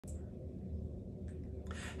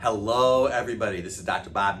Hello everybody, this is Dr.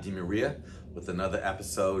 Bob DeMaria with another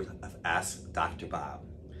episode of Ask Dr. Bob.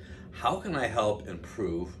 How can I help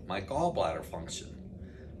improve my gallbladder function?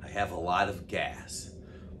 I have a lot of gas.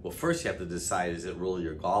 Well, first you have to decide, is it really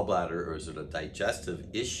your gallbladder or is it a digestive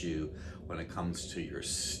issue when it comes to your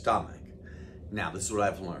stomach? Now, this is what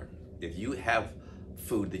I've learned. If you have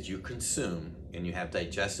food that you consume and you have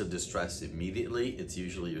digestive distress immediately, it's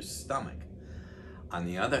usually your stomach. On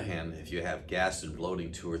the other hand, if you have gas and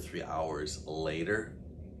bloating 2 or 3 hours later,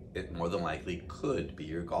 it more than likely could be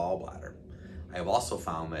your gallbladder. I have also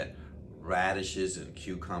found that radishes and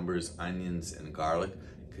cucumbers, onions, and garlic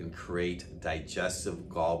can create digestive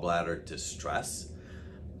gallbladder distress.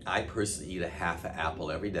 I personally eat a half an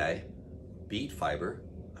apple every day, beet fiber,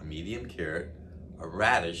 a medium carrot, a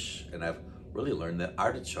radish, and I've really learned that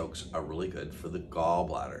artichokes are really good for the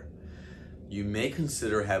gallbladder. You may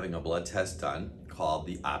consider having a blood test done called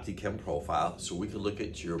the Opti-Chem profile, so we can look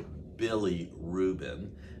at your bilirubin.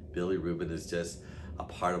 Bilirubin is just a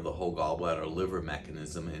part of the whole gallbladder liver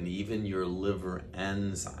mechanism, and even your liver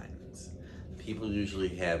enzymes. People usually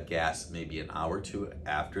have gas maybe an hour or two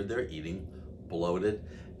after they're eating, bloated.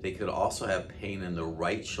 They could also have pain in the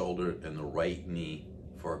right shoulder and the right knee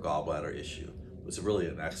for a gallbladder issue. It's really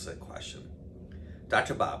an excellent question.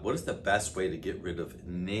 Dr. Bob, what is the best way to get rid of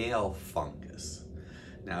nail fungus?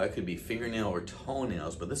 Now, it could be fingernail or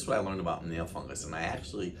toenails, but this is what I learned about nail fungus, and I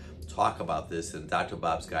actually talk about this in Dr.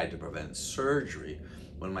 Bob's Guide to Prevent Surgery.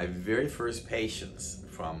 One of my very first patients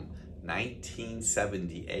from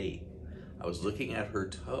 1978, I was looking at her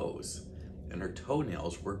toes, and her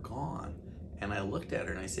toenails were gone. And I looked at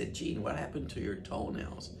her and I said, "Jean, what happened to your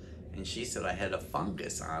toenails?" And she said, "I had a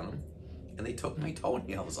fungus on them, and they took my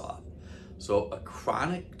toenails off." So a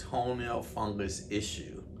chronic toenail fungus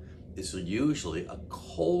issue is usually a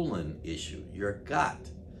colon issue, your gut.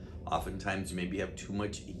 Oftentimes you maybe have too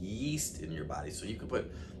much yeast in your body. So you can put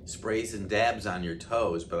sprays and dabs on your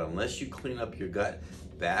toes, but unless you clean up your gut,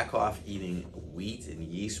 back off eating wheat and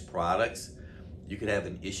yeast products, you could have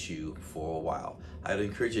an issue for a while. I'd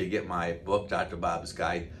encourage you to get my book, Dr. Bob's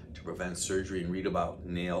Guide to Prevent Surgery, and read about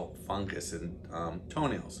nail fungus and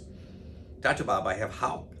toenails. Dr. Bob, I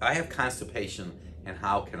have constipation, and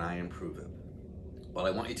how can I improve it? Well,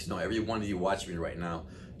 I want you to know every one of you watching me right now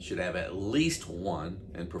should have at least one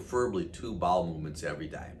and preferably 2 bowel movements every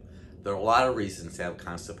day. There are a lot of reasons to have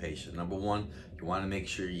constipation. Number one, you want to make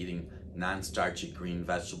sure you're eating non-starchy green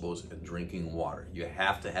vegetables and drinking water. You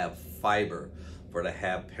have to have fiber for to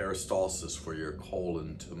have peristalsis for your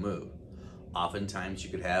colon to move. Oftentimes you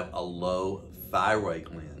could have a low thyroid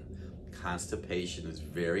gland. Constipation is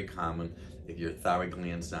very common if your thyroid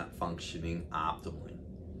gland's not functioning optimally.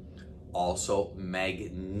 Also,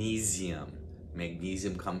 magnesium.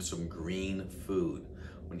 Magnesium comes from green food.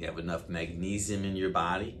 When you have enough magnesium in your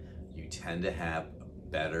body, you tend to have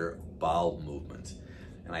better bowel movement.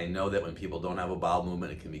 And I know that when people don't have a bowel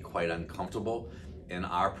movement, it can be quite uncomfortable. In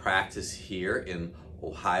our practice here in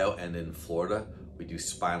Ohio and in Florida, we do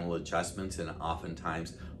spinal adjustments, and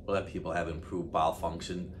oftentimes we'll let people have improved bowel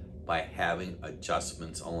function by having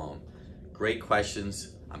adjustments alone. Great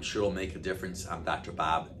questions. I'm sure it'll make a difference. I'm Dr.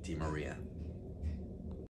 Bob DeMaria.